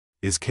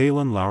Is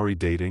Kailyn Lowry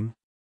dating?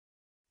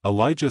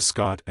 Elijah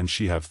Scott and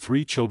she have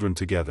 3 children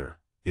together.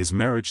 Is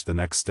marriage the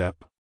next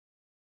step?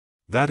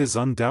 That is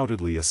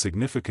undoubtedly a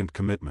significant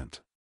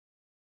commitment.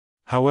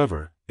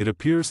 However, it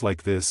appears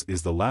like this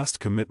is the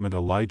last commitment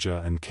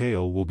Elijah and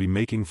Kail will be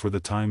making for the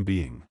time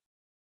being.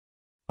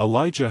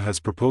 Elijah has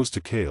proposed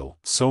to Kail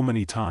so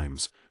many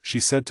times, she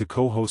said to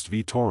co-host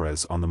Vee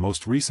Torres on the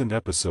most recent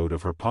episode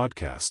of her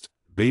podcast,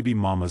 Baby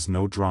Mama's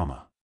No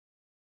Drama.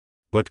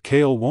 But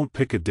Kail won't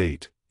pick a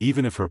date,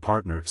 even if her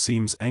partner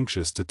seems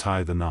anxious to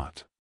tie the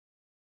knot.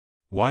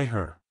 Why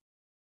her?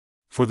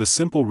 For the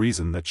simple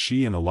reason that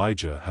she and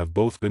Elijah have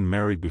both been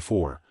married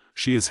before,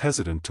 she is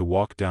hesitant to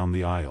walk down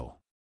the aisle.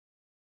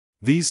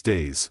 These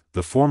days,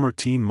 the former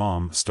Teen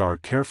Mom star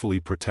carefully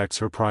protects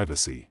her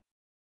privacy.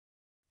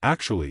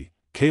 Actually,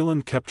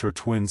 Kailyn kept her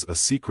twins a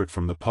secret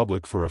from the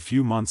public for a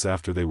few months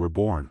after they were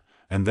born,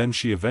 and then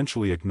she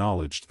eventually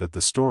acknowledged that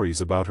the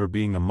stories about her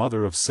being a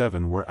mother of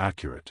 7 were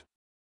accurate.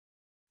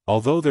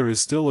 Although there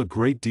is still a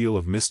great deal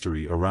of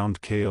mystery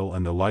around Kail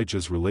and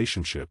Elijah's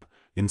relationship,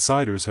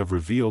 insiders have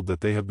revealed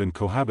that they have been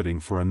cohabiting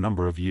for a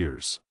number of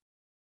years.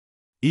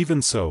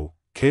 Even so,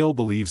 Kail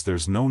believes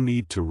there's no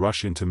need to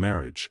rush into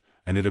marriage,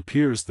 and it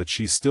appears that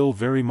she's still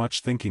very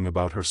much thinking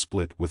about her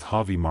split with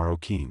Vee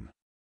Torres.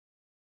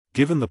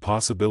 Given the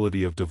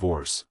possibility of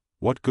divorce,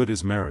 what good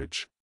is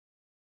marriage?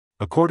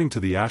 According to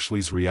the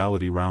Ashley's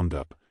Reality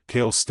Roundup,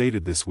 Kail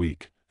stated this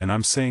week, and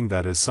I'm saying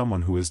that as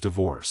someone who is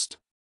divorced.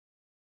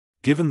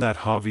 Given that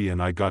Vee and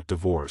I got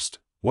divorced,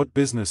 what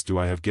business do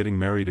I have getting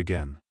married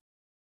again?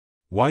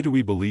 Why do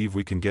we believe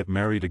we can get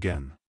married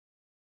again?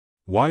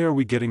 Why are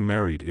we getting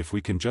married if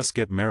we can just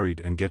get married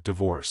and get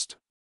divorced?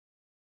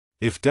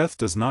 If death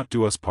does not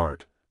do us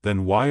part,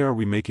 then why are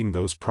we making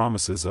those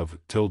promises of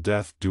till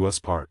death do us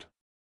part?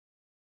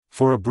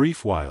 For a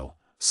brief while,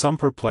 some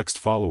perplexed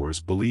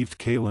followers believed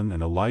Kailyn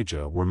and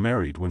Elijah were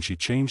married when she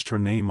changed her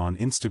name on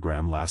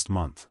Instagram last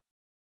month.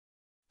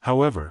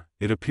 However,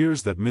 it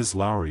appears that Ms.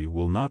 Lowry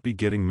will not be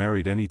getting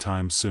married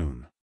anytime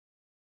soon.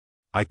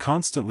 I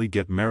constantly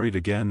get married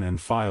again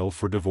and file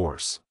for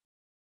divorce.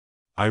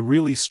 I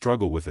really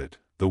struggle with it,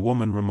 the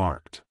woman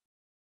remarked.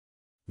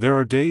 There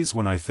are days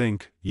when I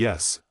think,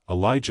 yes,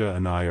 Elijah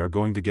and I are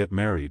going to get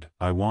married,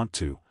 I want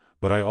to,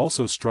 but I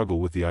also struggle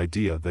with the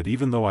idea that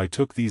even though I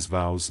took these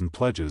vows and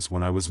pledges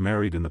when I was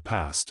married in the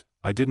past,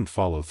 I didn't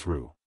follow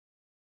through.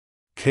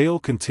 Kail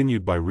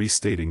continued by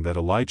restating that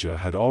Elijah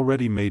had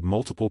already made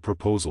multiple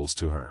proposals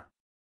to her.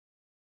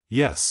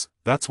 Yes,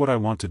 that's what I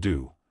want to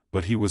do,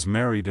 but he was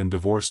married and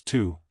divorced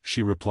too,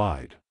 she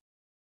replied.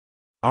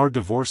 Our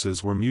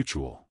divorces were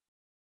mutual.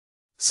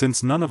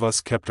 Since none of us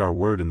kept our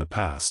word in the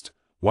past,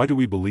 why do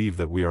we believe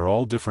that we are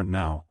all different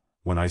now?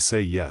 When I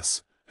say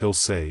yes, he'll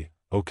say,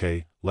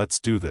 okay, let's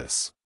do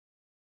this.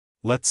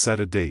 Let's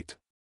set a date.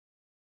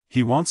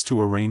 He wants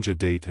to arrange a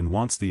date and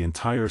wants the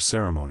entire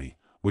ceremony,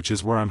 which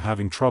is where I'm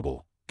having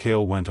trouble,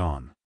 Kail went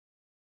on.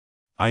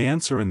 I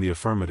answer in the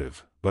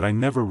affirmative, but I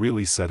never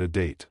really set a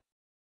date.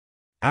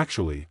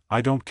 Actually,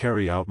 I don't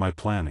carry out my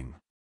planning.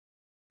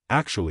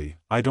 Actually,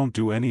 I don't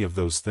do any of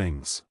those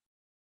things.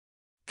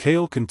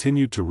 Kail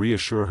continued to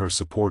reassure her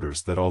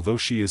supporters that although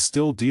she is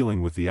still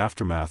dealing with the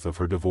aftermath of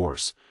her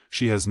divorce,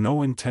 she has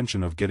no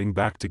intention of getting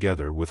back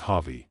together with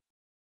Vee.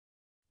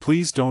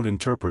 Please don't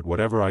interpret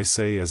whatever I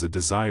say as a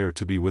desire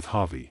to be with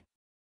Vee.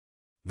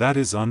 That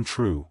is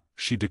untrue,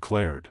 she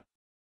declared.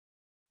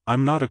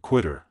 I'm not a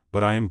quitter,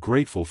 but I am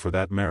grateful for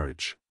that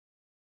marriage.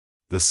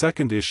 The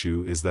second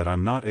issue is that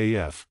I'm not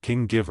AF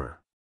king giver,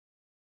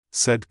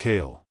 said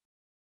Kail.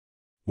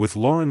 With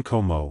Lauren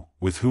Como,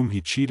 with whom he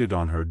cheated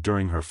on her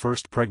during her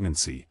first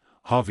pregnancy,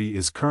 Vee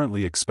is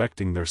currently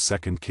expecting their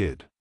second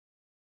kid.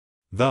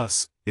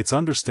 Thus, it's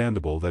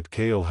understandable that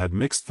Kail had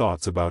mixed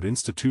thoughts about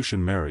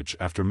institution marriage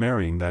after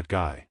marrying that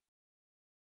guy.